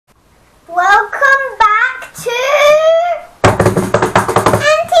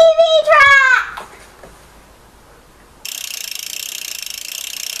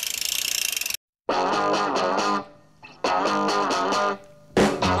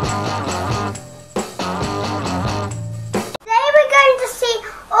Today we're going to see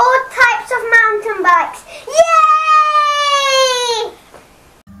all types of mountain bikes. Yay!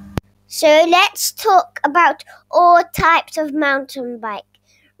 So let's talk about all types of mountain bike.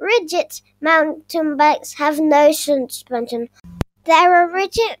 Rigid mountain bikes have no suspension. There are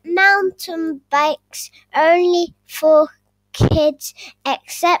rigid mountain bikes only for kids,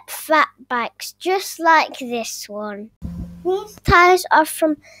 except fat bikes, just like this one. These tires are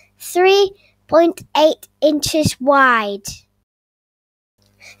from 3.8 inches wide.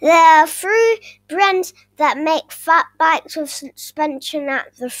 There are 3 brands that make fat bikes with suspension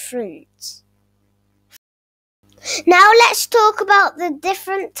at the front. Now let's talk about the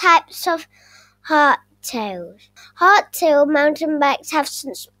different types of hardtails. Hardtail mountain bikes have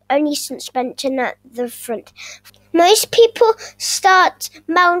only suspension at the front. Most people start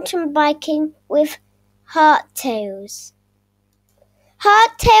mountain biking with hardtails.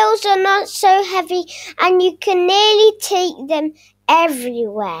 Hardtails are not so heavy and you can nearly take them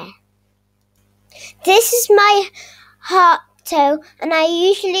everywhere. This is my hardtail and I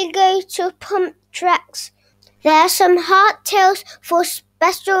usually go to pump tracks. There are some hardtails for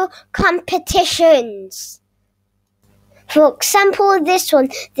special competitions. For example, this one.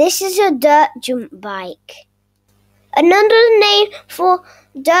 This is a dirt jump bike. Another name for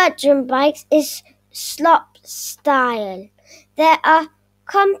dirt jump bikes is slop style. There are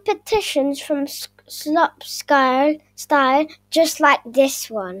competitions from slop style just like this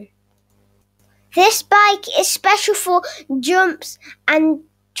one. This bike is special for jumps and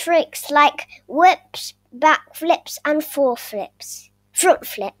tricks like whips, back flips and front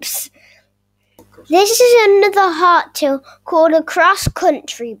flips. This is another hardtail called a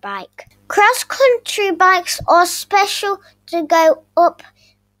cross-country bike. Cross-country bikes are special to go up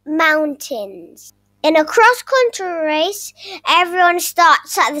mountains. In a cross-country race, everyone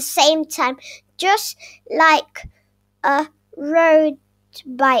starts at the same time, just like a road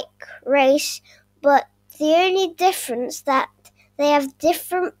bike race, but the only difference that they have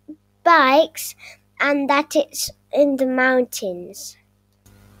different bikes and that it's in the mountains.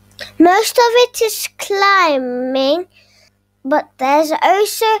 Most of it is climbing, but there's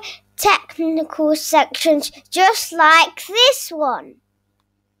also technical sections just like this one.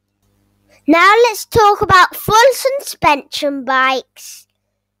 Now let's talk about full suspension bikes.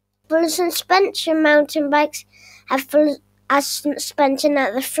 Full suspension mountain bikes have full suspension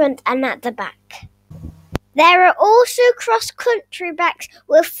at the front and at the back. There are also cross-country bikes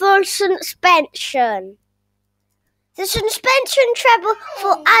with full suspension. The suspension treble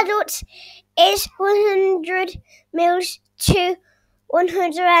for adults is 100 mils to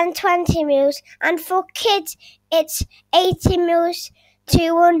 120 mils, and for kids it's 80 mils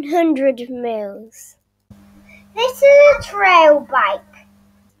to 100 mils. This is a trail bike.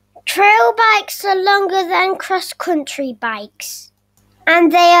 Trail bikes are longer than cross-country bikes,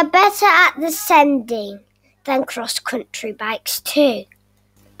 and they are better at descending than cross-country bikes too.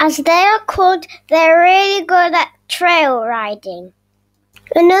 As they are called, they're really good at trail riding.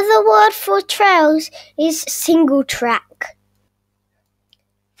 Another word for trails is single track.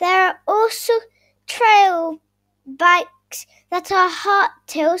 There are also trail bikes that are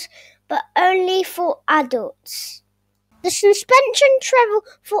hardtails, but only for adults. The suspension treble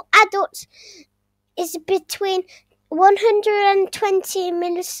for adults is between 120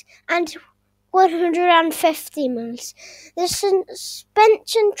 mils and 150 mils. The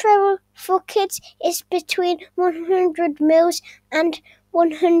suspension treble for kids is between 100 mils and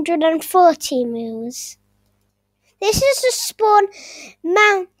 140 mils. This is a Spawn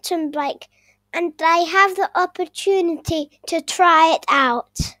mountain bike, and I have the opportunity to try it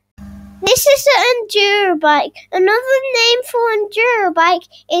out. This is an enduro bike. Another name for enduro bike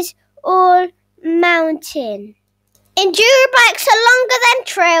is all mountain. Enduro bikes are longer than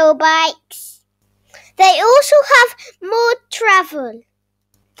trail bikes. They also have more travel.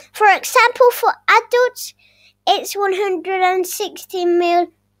 For example, for adults, it's 160 mil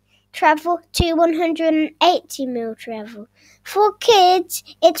travel to 180 mil travel. For kids,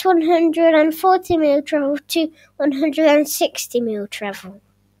 it's 140 mil travel to 160 mil travel.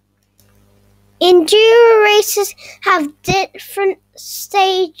 Enduro races have different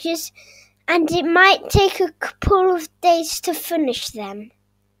stages, and it might take a couple of days to finish them.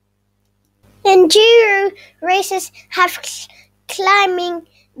 Enduro races have climbing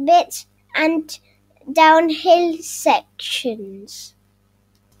bits and downhill sections.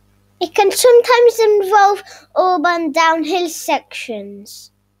 It can sometimes involve urban downhill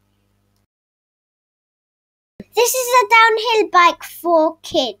sections. This is a downhill bike for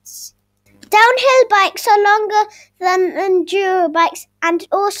kids. Downhill bikes are longer than enduro bikes and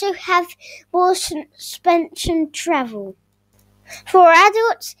also have more suspension travel. For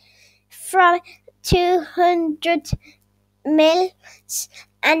adults, from 200 mils,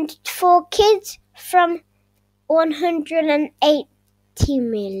 and for kids, from 180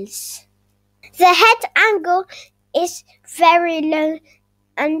 mils. The head angle is very low,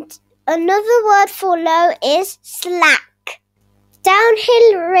 and another word for low is slack.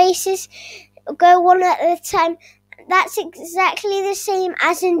 Downhill races go one at a time. That's exactly the same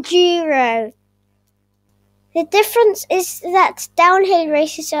as enduro. The difference is that downhill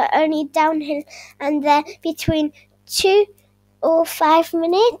races are only downhill and they're between 2 or 5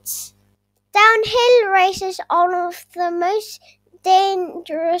 minutes. Downhill races are one of the most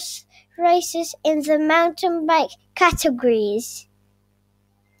dangerous races in the mountain bike categories.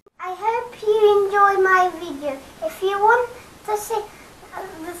 I hope you enjoy my video. If you want to see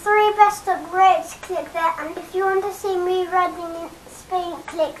the 3 best roads, click there, and if you want to see me riding in Spain,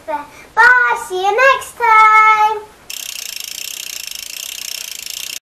 click there. Bye, see you next time.